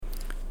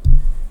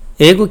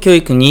英語教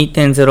育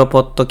 2.0 ポ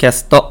ッドキャ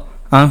スト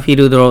アンフィー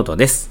ルドロード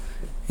です。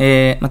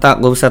また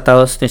ご無沙汰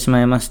をしてし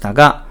まいました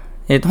が、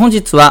本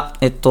日は、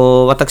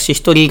私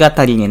一人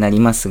語りになり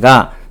ます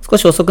が、少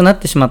し遅くなっ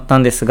てしまった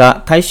んです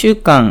が、大衆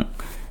館、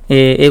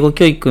英語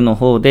教育の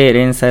方で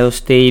連載を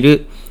してい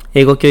る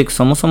英語教育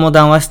そもそも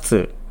談話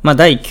室、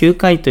第9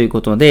回という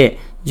ことで、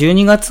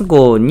12月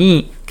号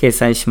に掲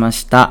載しま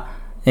した、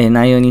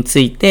内容につ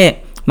い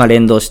て、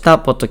連動した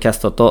ポッドキャス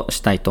トと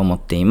したいと思っ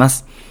ていま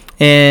す。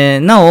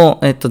なお、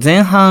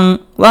前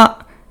半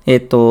は、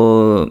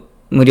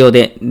無料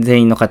で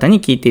全員の方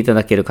に聞いていた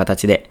だける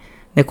形で、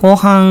後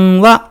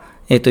半は、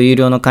有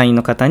料の会員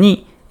の方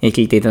に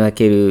聞いていただ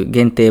ける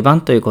限定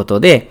版ということ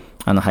で、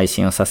配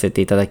信をさせ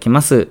ていただき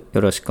ます。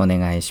よろしくお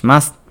願いし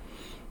ます。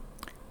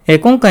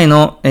今回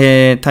の、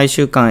大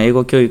衆館英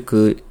語教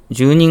育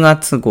12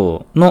月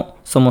号の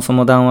そもそ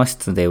も談話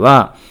室で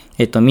は、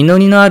実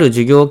りのある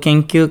授業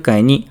研究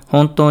会に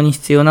本当に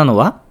必要なの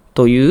は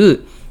とい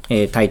う、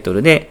タイト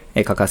ルで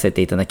書かせ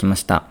ていただきま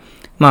した。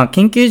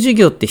研究授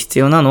業って必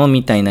要なの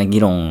みたいな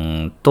議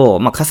論と、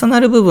重な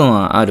る部分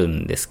はある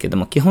んですけど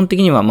も、基本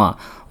的には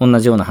同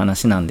じような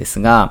話なんです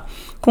が、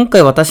今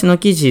回私の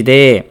記事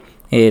で、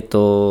ス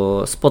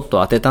ポット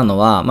を当てたの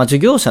は、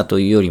授業者と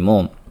いうより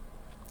も、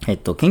研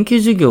究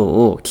授業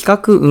を企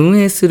画運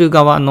営する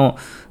側の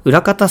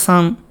裏方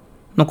さん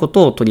のこ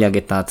とを取り上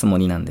げたつも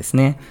りなんです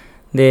ね。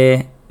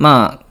で、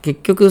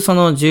結局そ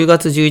の10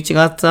月11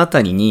月あ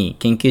たりに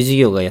研究事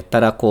業がやった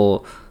ら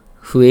増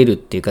えるっ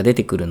ていうか出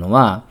てくるの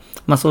は、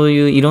そう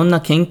いういろんな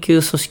研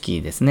究組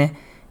織ですね。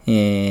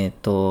地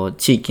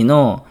域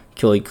の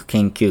教育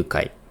研究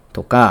会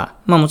とか、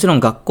もちろ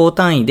ん学校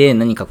単位で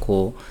何か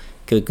教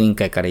育委員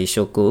会から委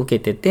嘱を受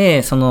けて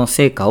て、その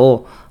成果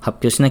を発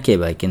表しなけれ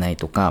ばいけない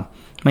とか、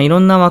いろ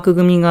んな枠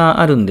組みが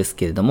あるんです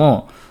けれど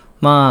も、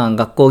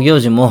学校行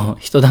事も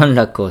一段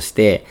落をし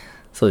て、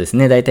そうです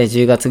ね、だいたい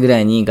10月ぐ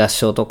らいに合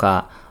唱と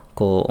か、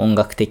音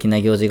楽的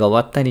な行事が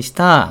終わったりし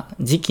た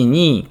時期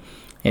に、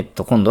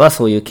今度は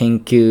そういう研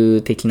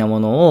究的なも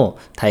のを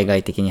対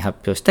外的に発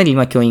表したり、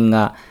教員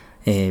が、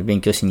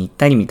勉強しに行っ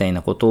たりみたい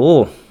なこと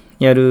を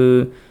や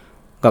る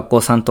学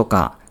校さんと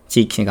か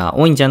地域が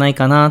多いんじゃない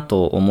かな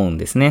と思うん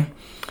ですね。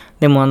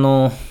で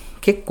も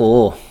結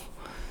構、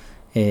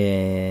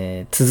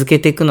続け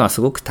ていくのは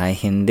すごく大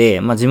変で、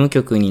事務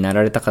局にな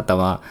られた方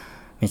は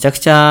めちゃく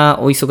ちゃ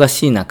お忙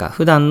しい中、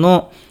普段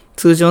の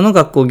通常の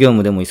学校業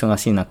務でも忙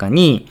しい中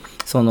に、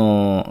そ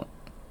の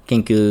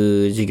研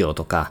究授業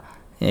とか、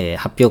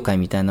発表会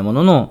みたいなも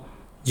のの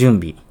準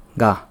備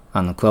が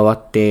加わ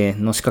って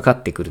のしかか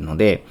ってくるの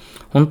で、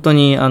本当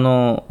に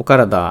お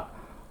体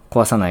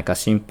壊さないか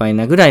心配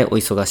なぐらいお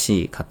忙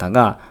しい方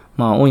が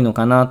多いの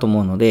かなと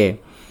思うので、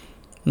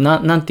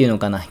なんていうの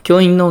かな、教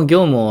員の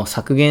業務を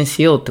削減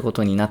しようってこ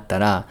とになった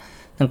ら、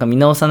見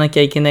直さなき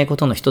ゃいけないこ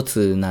との一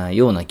つな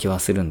ような気は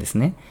するんです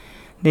ね。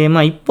で、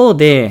一方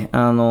で、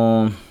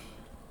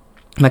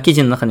記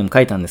事の中にも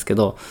書いたんですけ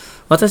ど、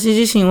私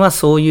自身は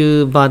そう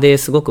いう場で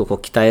すごく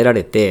鍛えら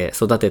れて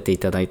育ててい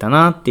ただいた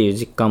なっていう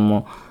実感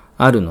も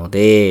あるの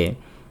で、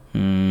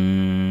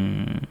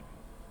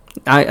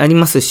あり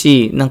ます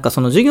し、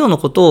その授業の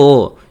こと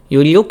を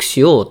より良く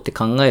しようって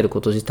考える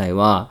こと自体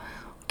は、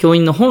教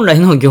員の本来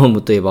の業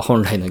務といえば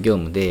本来の業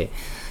務で、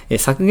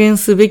削減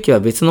すべき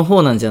は別の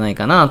方なんじゃない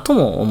かなと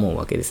も思う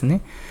わけです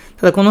ね。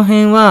ただこの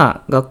辺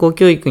は学校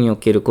教育にお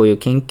けるこういう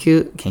研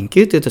究と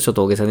いうとちょっ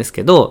と大げさです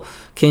けど、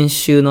研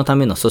修のた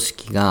めの組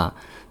織が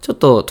ちょっ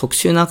と特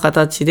殊な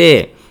形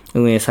で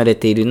運営され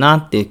ているな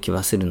っていう気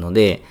はするの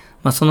で、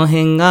その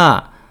辺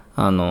が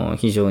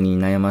非常に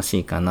悩ま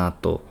しいかな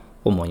と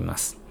思いま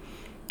す。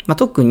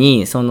特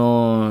にそ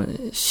の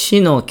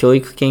市の教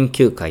育研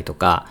究会と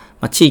か、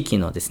地域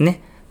のです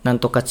ね、なん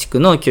とか地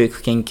区の教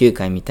育研究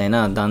会みたい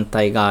な団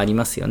体があり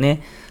ますよ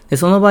ね。で、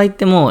その場合っ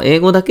てもう英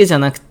語だけじゃ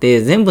なく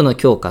て全部の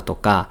教科と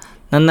か、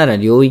なんなら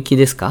領域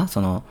ですか？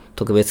その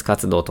特別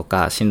活動と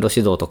か進路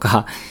指導と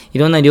か、い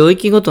ろんな領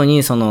域ごと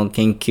にその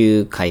研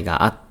究会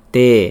があっ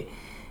て、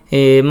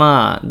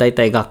だい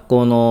たい学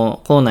校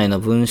の校内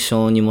の文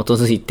章に基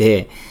づい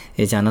て、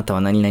じゃああなた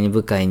は何々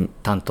部会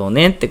担当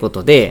ねってこ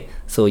とで、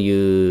そう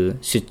いう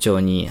出張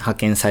に派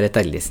遣され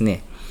たりです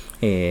ね。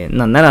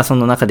なんならそ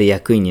の中で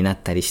役員になっ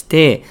たりし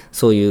て、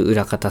そういう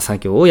裏方作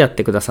業をやっ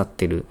てくださっ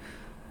てる、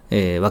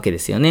わけで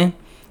すよね。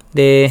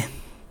で、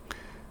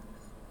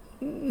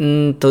い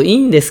い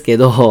んですけ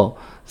ど、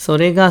そ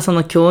れがそ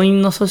の教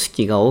員の組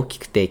織が大き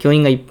くて、教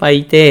員がいっぱ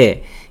いい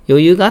て、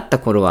余裕があった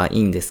頃はい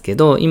いんですけ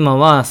ど、今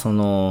はそ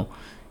の、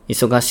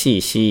忙し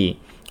いし、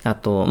あ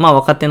と、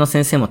若手の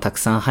先生もたく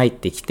さん入っ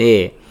てき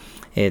て、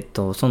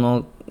そ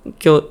の、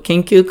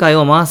研究会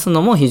を回す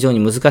のも非常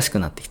に難しく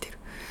なってきてい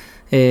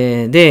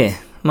る。で、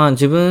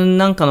自分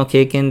なんかの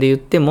経験で言っ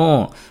て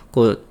も、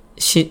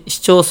市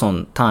町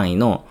村単位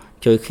の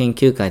教育研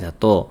究会だ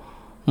と、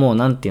もう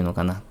なんていうの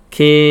かな、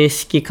形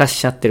式化し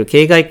ちゃってる、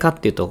形骸化っ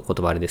ていうと言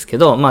葉あれですけ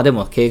ど、で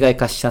も形骸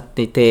化しちゃっ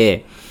てい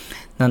て、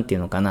なんていう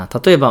のかな、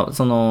例えば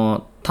そ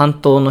の担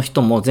当の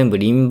人も全部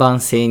輪番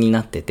制に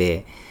なって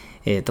て、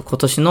今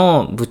年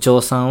の部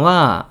長さん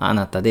はあ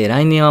なたで、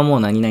来年はもう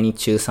何々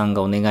中さん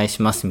がお願い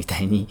しますみた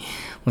いに、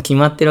もう決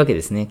まってるわけ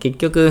ですね。結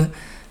局、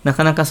な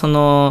かなかそ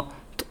の、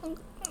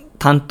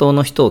担当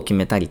の人を決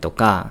めたりと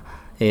か、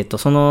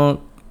その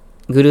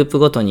グループ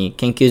ごとに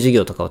研究授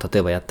業とかを例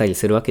えばやったり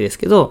するわけです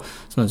けど、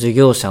その授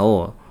業者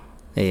を、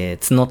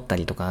募った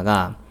りとか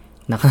が、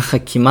なかなか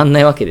決まんな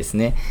いわけです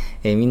ね。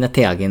みんな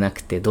手挙げな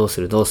くてどうす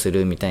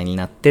るみたいに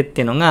なってっ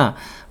ていうのが、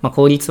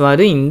効率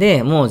悪いん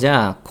で、もうじ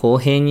ゃあ公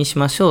平にし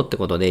ましょうって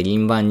ことで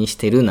輪番にし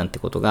てるなんて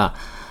ことが、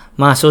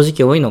正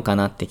直多いのか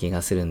なって気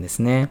がするんです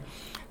ね。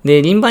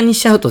で、輪番に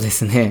しちゃうとで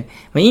すね、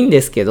いいん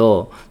ですけ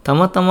ど、た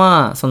また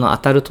まその当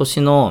たる年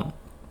の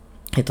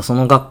そ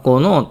の学校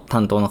の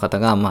担当の方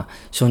が、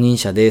初任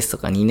者ですと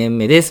か2年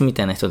目ですみ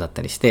たいな人だっ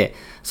たりして、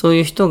そう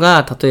いう人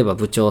が例えば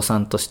部長さ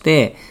んとし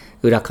て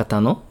裏方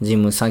の事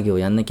務作業を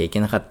やんなきゃいけ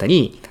なかった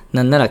り、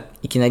なんなら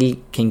いきな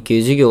り研究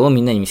授業を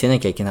みんなに見せな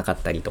きゃいけなか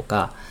ったりと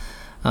か、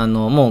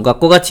もう学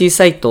校が小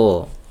さい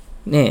と、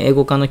ね、英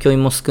語科の教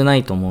員も少な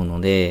いと思う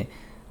ので、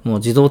もう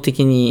自動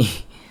的に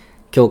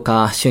教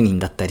科主任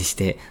だったりし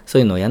て、そ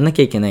ういうのをやんなき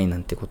ゃいけないな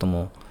んてこと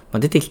も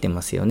出てきて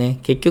ますよね。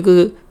結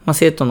局、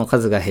生徒の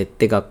数が減っ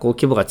て学校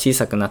規模が小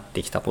さくなっ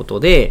てきたこと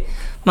で、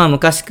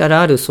昔か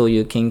らあるそう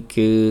いう研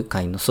究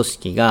会の組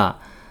織が、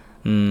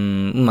う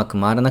まく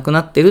回らなく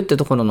なってるって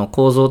ところの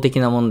構造的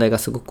な問題が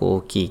すごく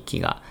大きい気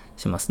が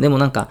します。でも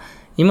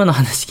今の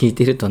話聞い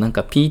てると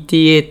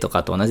PTA と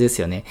かと同じです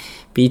よね。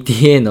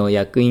PTA の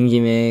役員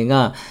決め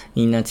が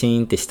みんなチ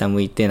ーンって下向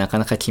いてなか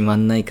なか決ま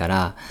んないか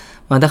ら、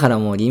だから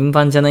もう輪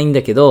番じゃないん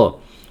だけど、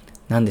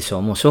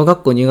もう小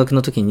学校入学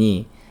の時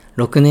に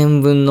6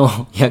年分の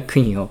役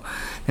員を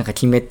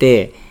決め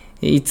て、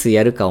いつ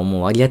やるかをも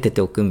う割り当て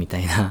ておくみた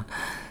いな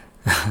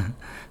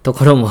と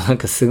ころも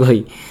すご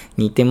い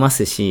似てま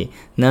すし、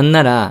なん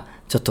なら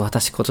ちょっと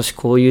私今年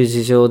こういう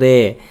事情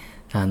で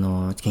研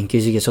究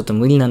授業ちょっと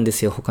無理なんで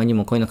すよ、他に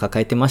もこういうの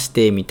抱えてまし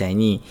てみたい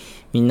に、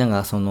みんな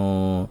がそ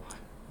の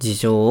事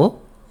情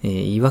を、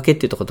言い訳っ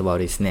て言うと言葉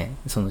悪いですね、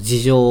その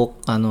事情を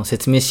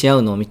説明し合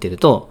うのを見てる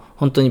と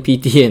本当に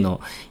PTA の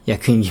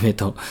役員決め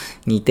と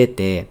似て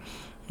て、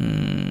ち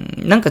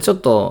ょっ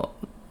と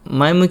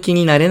前向き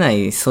になれな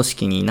い組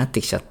織になっ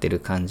てきちゃってる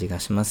感じが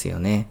しますよ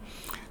ね。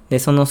で、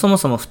そもそ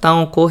も負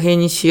担を公平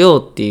にしよ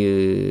うって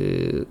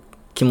いう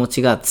気持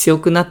ちが強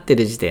くなって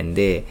る時点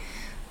で、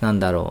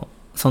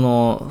そ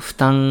の負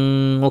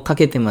担をか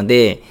けてま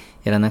で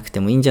やらなくて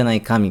もいいんじゃな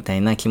いかみた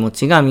いな気持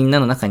ちがみんな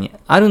の中に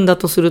あるんだ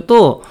とする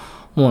と、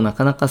もうな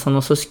かなかそ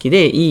の組織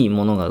でいい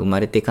ものが生ま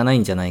れていかない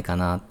んじゃないか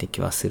なって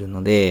気はする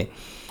ので、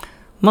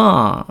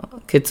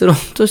結論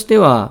として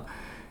は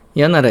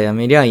嫌ならや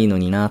めりゃいいの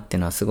になって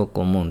のはすごく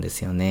思うんで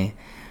すよね。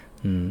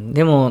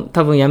でも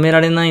多分やめ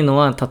られないの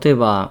は、例え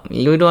ば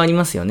いろいろあり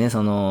ますよね。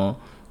その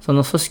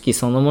組織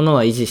そのもの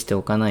は維持して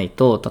おかない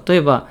と、例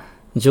えば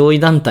上位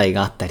団体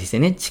があったりして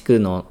ね、地区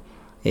の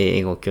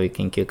英語教育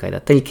研究会だ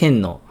ったり、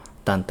県の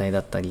団体だ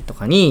ったりと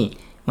かに、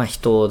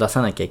人を出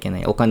さなきゃいけな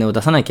い、お金を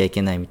出さなきゃい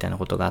けないみたいな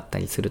ことがあった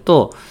りする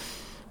と、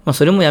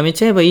それもやめ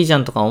ちゃえばいいじゃ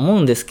んとか思う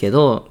んですけ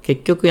ど、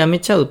結局やめ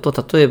ちゃうと、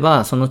例え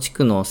ばその地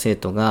区の生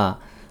徒が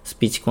ス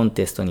ピーチコン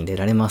テストに出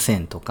られませ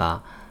んと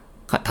か、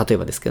例え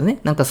ばですけどね、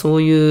そ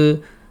うい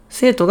う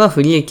生徒が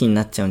不利益に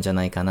なっちゃうんじゃ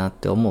ないかなっ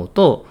て思う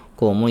と、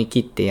思い切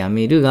ってや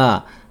める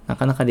がな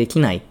かなかでき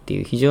ないって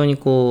いう非常に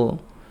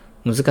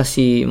難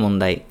しい問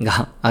題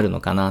があるの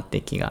かなって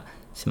気が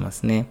しま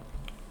すね。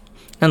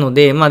なの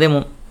で、で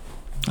も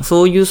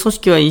そういう組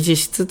織は維持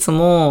しつつ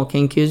も、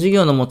研究授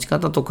業の持ち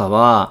方とか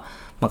は、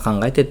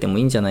考えていっても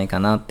いいんじゃないか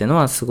なっての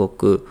はすご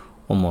く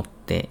思っ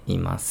てい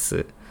ま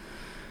す。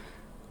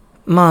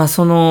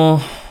その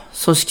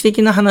組織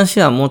的な話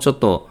はもうちょっ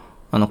と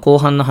後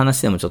半の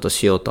話でもちょっと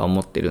しようとは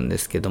思ってるんで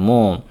すけど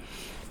も、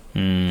で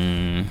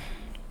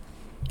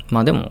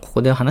もこ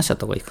こで話しちゃっ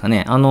た方がいいか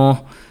ね。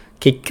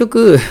結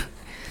局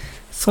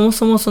そも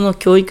そもその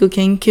教育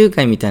研究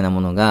会みたいな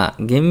ものが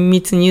厳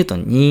密に言うと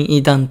任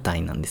意団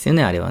体なんですよ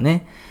ね、あれは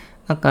ね。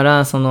だか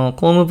らその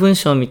公務文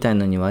書みたい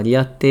のに割り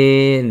当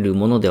てる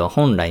ものでは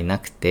本来な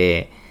く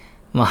て、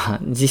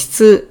実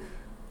質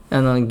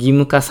義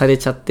務化され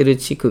ちゃってる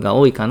地区が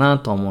多いかな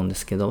と思うんで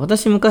すけど、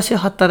私昔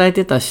働い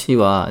てた市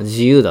は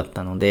自由だっ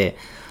たので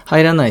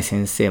入らない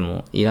先生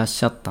もいらっ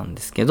しゃったん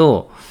ですけ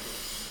ど、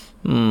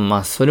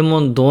それ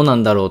もどうな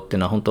んだろうっていう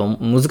のは本当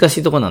難し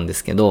いところなんで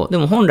すけど、で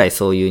も本来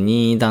そういう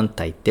任意団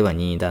体っては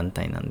任意団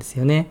体なんです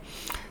よね。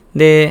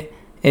で、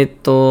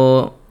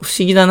不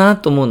思議だな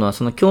と思うのは、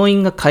その教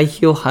員が会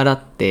費を払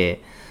っ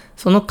て、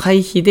その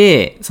会費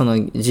でそ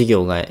の事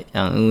業が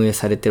運営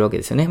されてるわけ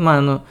ですよね。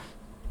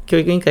教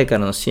育委員会か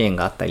らの支援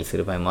があったりす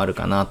る場合もある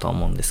かなとは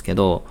思うんですけ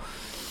ど、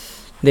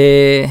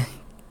で、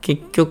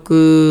結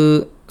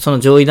局その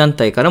上位団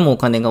体からもお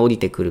金が降り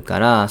てくるか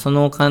ら、そ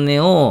のお金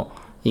を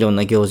いろん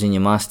な行事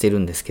に回してる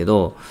んですけ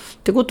ど、っ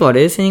てことは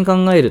冷静に考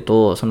える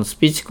と、そのス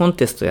ピーチコン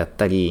テストやっ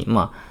たり、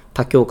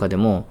他教科で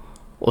も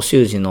お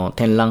習字の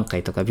展覧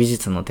会とか美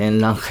術の展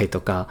覧会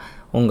とか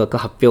音楽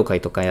発表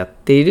会とかやっ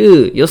てい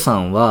る予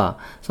算は、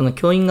その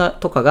教員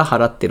とかが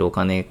払ってるお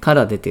金か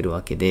ら出てる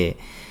わけで、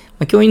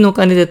教員のお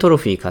金でトロ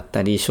フィー買っ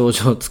たり、賞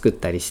状を作っ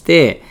たりし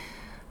て、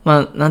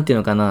なんていう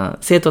のかな、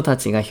生徒た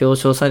ちが表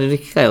彰される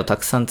機会をた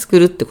くさん作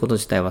るってこと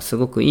自体はす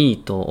ごくいい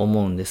と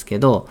思うんですけ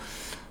ど、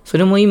そ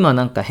れも今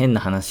なんか変な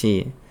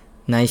話、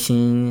内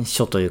申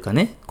書というか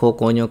ね、高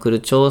校に送る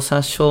調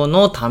査書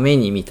のため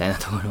にみたいな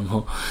ところ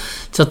も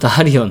ちょっと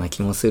あるような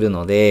気もする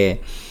の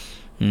で、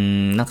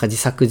なんか自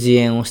作自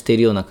演をしてい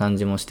るような感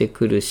じもして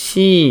くる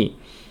し、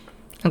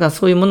なんか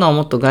そういうものは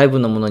もっと外部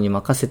のものに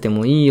任せて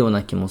もいいよう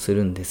な気もす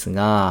るんです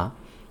が、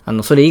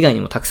それ以外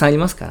にもたくさんあり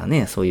ますから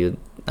ね、そういう、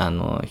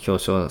表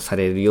彰さ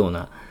れるよう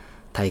な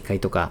大会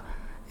とか、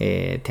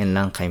展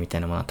覧会みた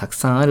いなものはたく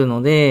さんある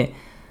ので、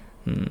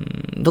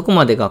どこ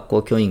まで学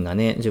校教員が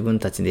ね、自分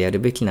たちでやる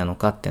べきなの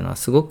かっていうのは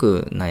すご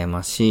く悩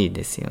ましい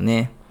ですよ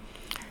ね。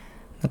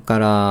だか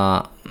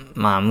ら、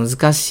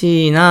難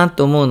しいな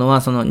と思うのは、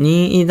その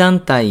任意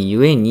団体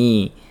ゆえ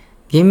に、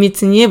厳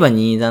密に言えば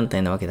任意団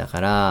体なわけだ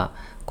から、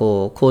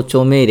校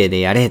長命令で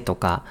やれと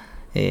か、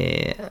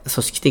組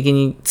織的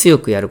に強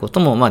くやること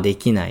もで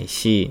きない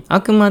し、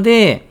あくま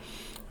で、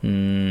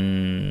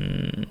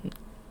主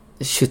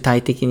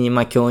体的に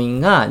教員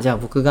が、じゃあ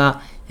僕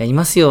がやり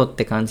ますよっ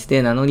て感じ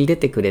で名乗り出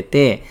てくれ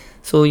て、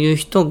そういう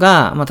人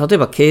が、例え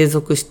ば継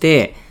続し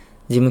て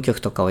事務局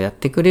とかをやっ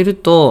てくれる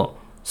と、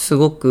す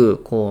ご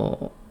く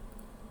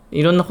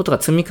いろんなこと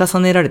が積み重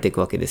ねられていく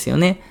わけですよ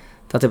ね。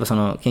例えばそ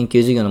の研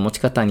究事業の持ち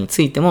方に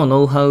ついても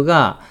ノウハウ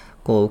が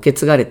受け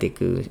継がれてい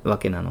くわ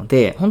けなの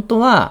で、本当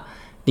は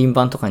輪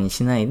番とかに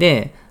しない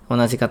で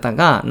同じ方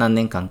が何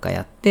年間か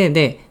やって、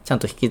でちゃん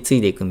と引き継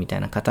いでいくみた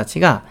いな形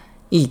が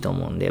いいと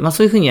思うんで、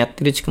そういうふうにやっ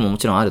てる地区もも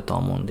ちろんあるとは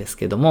思うんです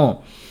けど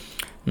も、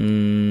な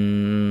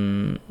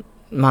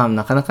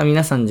かなか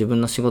皆さん自分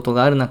の仕事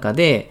がある中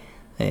で、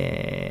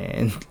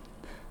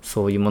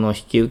そういうものを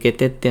引き受け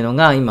てっていうの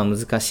が今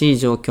難しい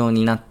状況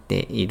になっ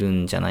ている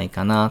んじゃない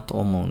かなと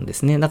思うんで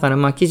すね。だか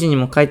ら記事に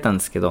も書いたん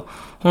ですけど、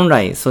本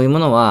来そういうも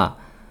のは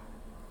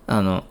例え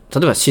ば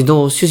指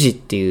導主事っ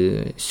てい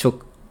う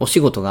お仕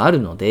事があ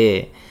るの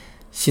で、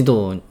指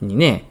導に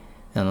ね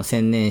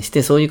専念し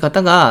て、そういう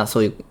方が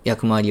そういう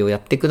役回りをやっ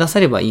てくださ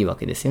ればいいわ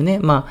けですよ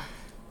ね。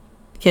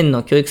県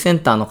の教育セン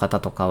ターの方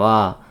とか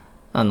は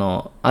あ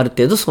る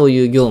程度そう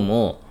いう業務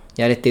を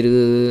やれて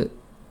る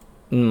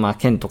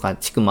県とか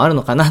地区もある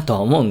のかなと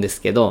は思うんで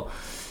すけど、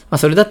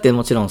それだって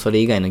もちろんそれ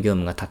以外の業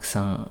務がたく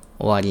さん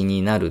終わり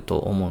になると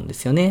思うんで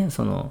すよね。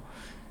その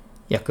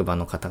役場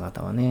の方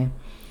々はね。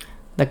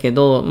だけ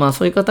ど、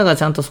そういう方が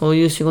ちゃんとそう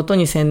いう仕事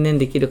に専念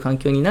できる環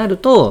境になる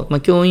と、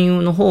教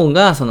員の方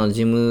がその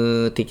事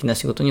務的な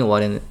仕事に追わ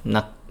れ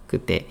なく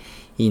て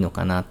いいの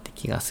かなって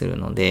気がする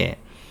ので、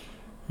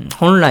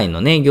本来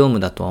のね、業務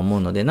だとは思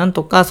うので、なん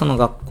とかその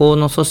学校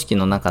の組織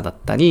の中だっ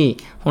たり、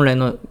本来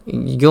の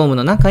業務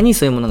の中に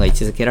そういうものが位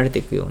置づけられて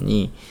いくよう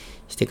に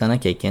していかな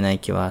きゃいけない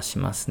気はし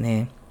ます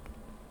ね。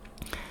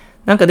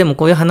なんかでも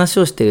こういう話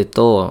をしてる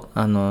と、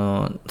例え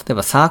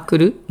ばサーク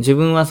ル、自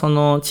分はそ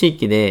の地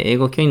域で英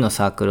語教員の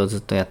サークルをずっ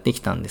とやってき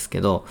たんです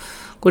けど、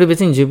これ別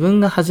に自分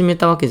が始め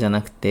たわけじゃ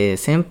なくて、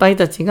先輩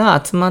たち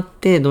が集まっ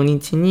て土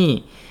日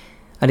に、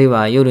あるい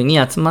は夜に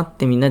集まっ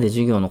てみんなで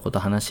授業のこと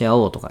話し合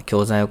おうとか、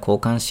教材を交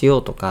換しよ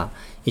うとか、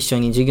一緒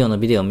に授業の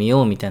ビデオを見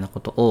ようみたいなこ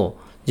とを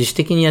自主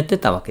的にやって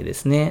たわけで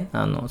すね。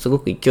すご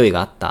く勢い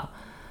があった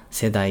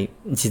時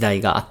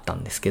代があった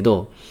んですけ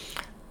ど、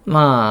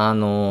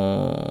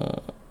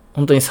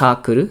本当にサー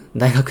クル、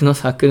大学の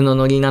サークルの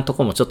ノリなと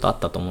こもちょっとあっ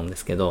たと思うんで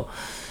すけど、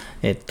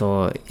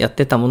やっ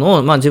てたもの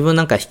を、自分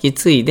なんか引き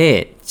継い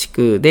で、地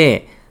区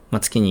で、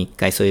月に1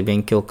回そういう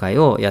勉強会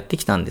をやって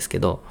きたんですけ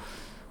ど、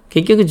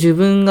結局自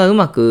分がう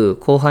まく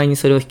後輩に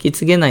それを引き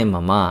継げない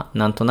まま、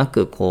なんとな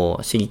く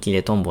刺激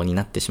でトンボに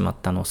なってしまっ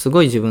たのをす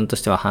ごい自分と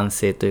しては反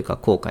省というか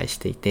後悔し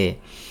てい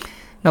て、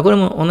これ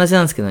も同じ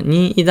なんですけど、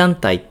任意団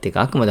体っていうか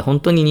あくまで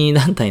本当に任意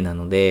団体な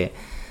ので、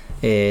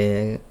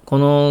こ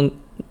の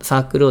サ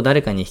ークルを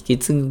誰かに引き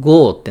継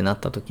ごうってなっ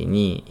た時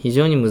に非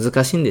常に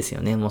難しいんです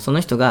よね。もうそ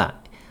の人が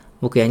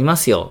僕やりま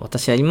すよ、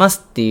私やりま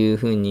すっていう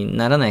風に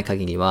ならない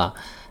限りは、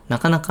な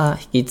かなか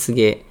引き継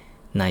げ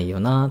ないよ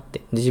なって。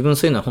で、自分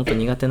そういうのは本当に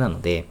苦手な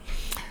ので、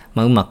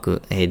うま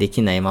くで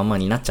きないまま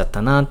になっちゃっ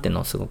たなって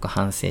のをすごく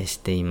反省し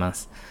ていま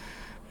す。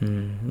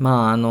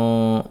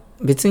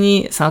別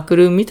にサーク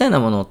ルみたいな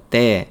ものっ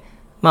て、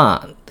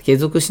継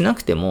続しな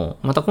くても、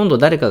また今度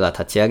誰かが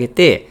立ち上げ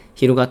て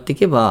広がってい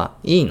けば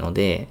いいの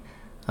で、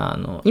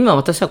今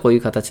私はこうい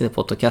う形で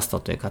ポッドキャスト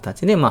という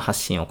形で発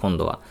信を今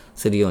度は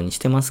するようにし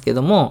てますけ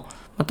ども、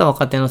また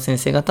若手の先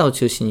生方を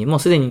中心にもう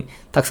すでに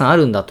たくさんあ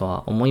るんだと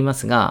は思いま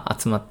すが、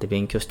集まって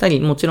勉強したり、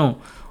もちろん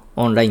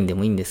オンラインで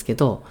もいいんですけ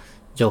ど、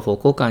情報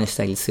交換し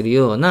たりする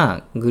よう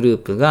なグルー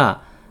プ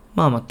が、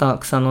また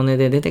草の根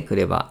で出てく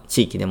れば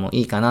地域でも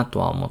いいかなと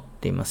は思っ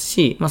ています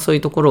し、そうい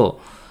うところ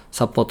を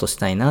サポートし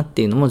たいなっ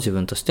ていうのも自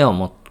分としては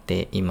思っ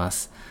ていま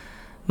す。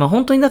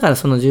本当にだから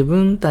その自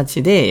分た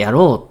ちでや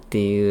ろうっ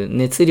ていう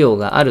熱量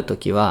があると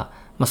きは、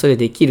それ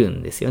できる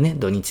んですよね。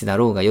土日だ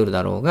ろうが夜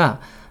だろうが、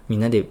みん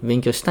なで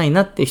勉強したい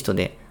なっていう人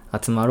で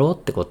集まろうっ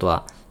てこと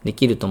はで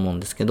きると思うん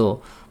ですけ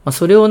ど、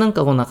それを半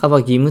ば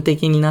義務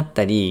的になっ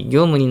たり、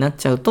業務になっ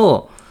ちゃう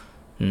と、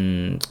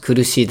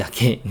苦しいだ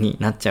けに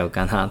なっちゃう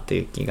かなと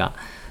いう気が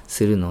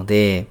するの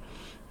で、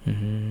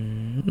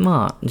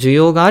需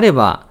要があれ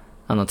ば、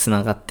つ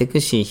ながっていく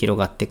し、広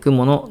がっていく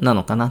ものな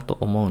のかなと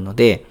思うの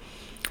で、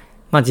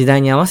時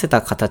代に合わせ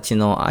た形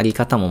のあり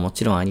方もも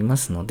ちろんありま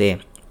すので、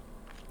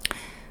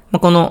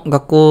この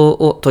学校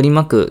を取り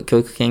巻く教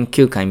育研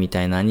究会み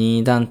たいな任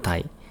意団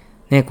体、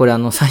ね、これ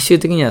最終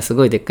的にはす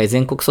ごいでっかい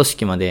全国組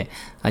織まで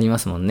ありま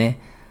すもんね。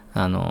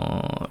来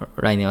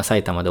年は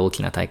埼玉で大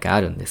きな大会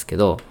あるんですけ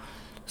ど、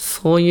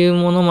そういう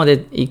ものま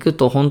で行く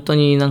と本当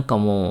にもう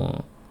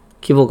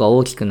規模が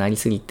大きくなり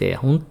すぎて、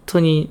本当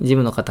に事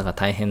務の方が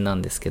大変な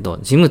んですけど、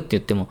事務って言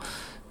っても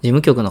事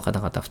務局の方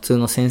々普通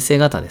の先生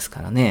方です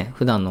からね、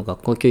普段の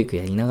学校教育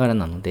やりながら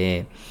なの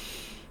で、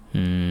こ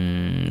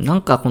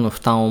の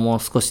負担をもう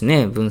少し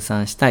ね、分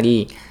散した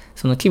り、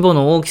その規模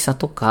の大きさ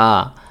と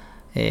か、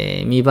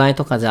見栄え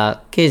とかじ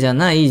ゃ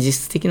ない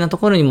実質的なと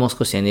ころにもう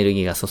少しエネル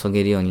ギーが注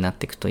げるようになっ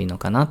ていくといいの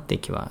かなって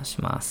気は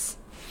します。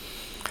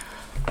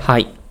は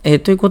い。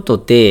ということ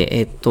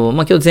で、今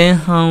日前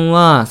半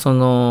は、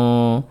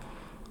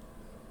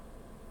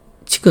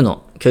地区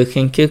の教育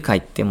研究会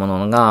っていうも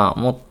のが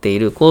持ってい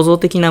る構造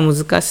的な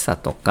難しさ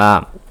と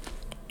か、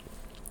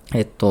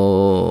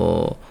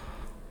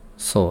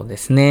そうで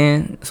す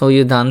ね。そう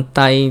いう団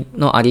体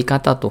のあり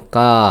方と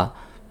か、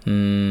教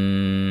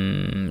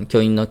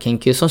員の研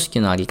究組織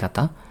のあり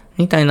方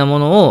みたいなも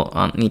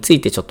のにつ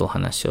いてちょっとお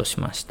話をし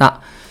まし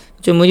た。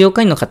一応無料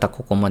会員の方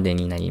ここまで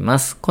になりま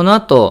す。この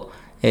後、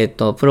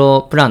プ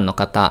ロプランの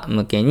方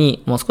向け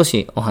にもう少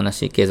しお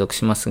話継続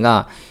します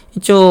が、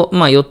一応、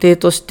予定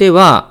として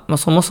は、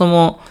そもそ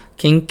も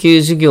研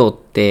究授業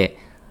って、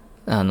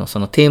そ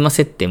のテーマ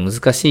設定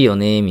難しいよ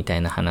ね、みた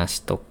いな話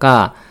と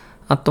か、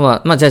あと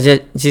は、じゃあ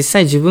実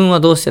際自分は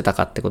どうしてた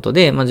かってこと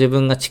で、自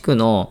分が地区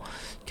の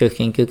教育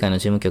研究会の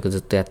事務局ず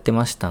っとやって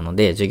ましたの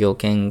で、授業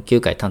研究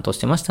会担当し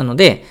てましたの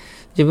で、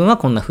自分は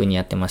こんな風に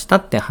やってました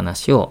って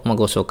話を、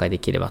ご紹介で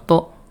きれば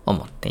と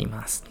思ってい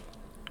ます。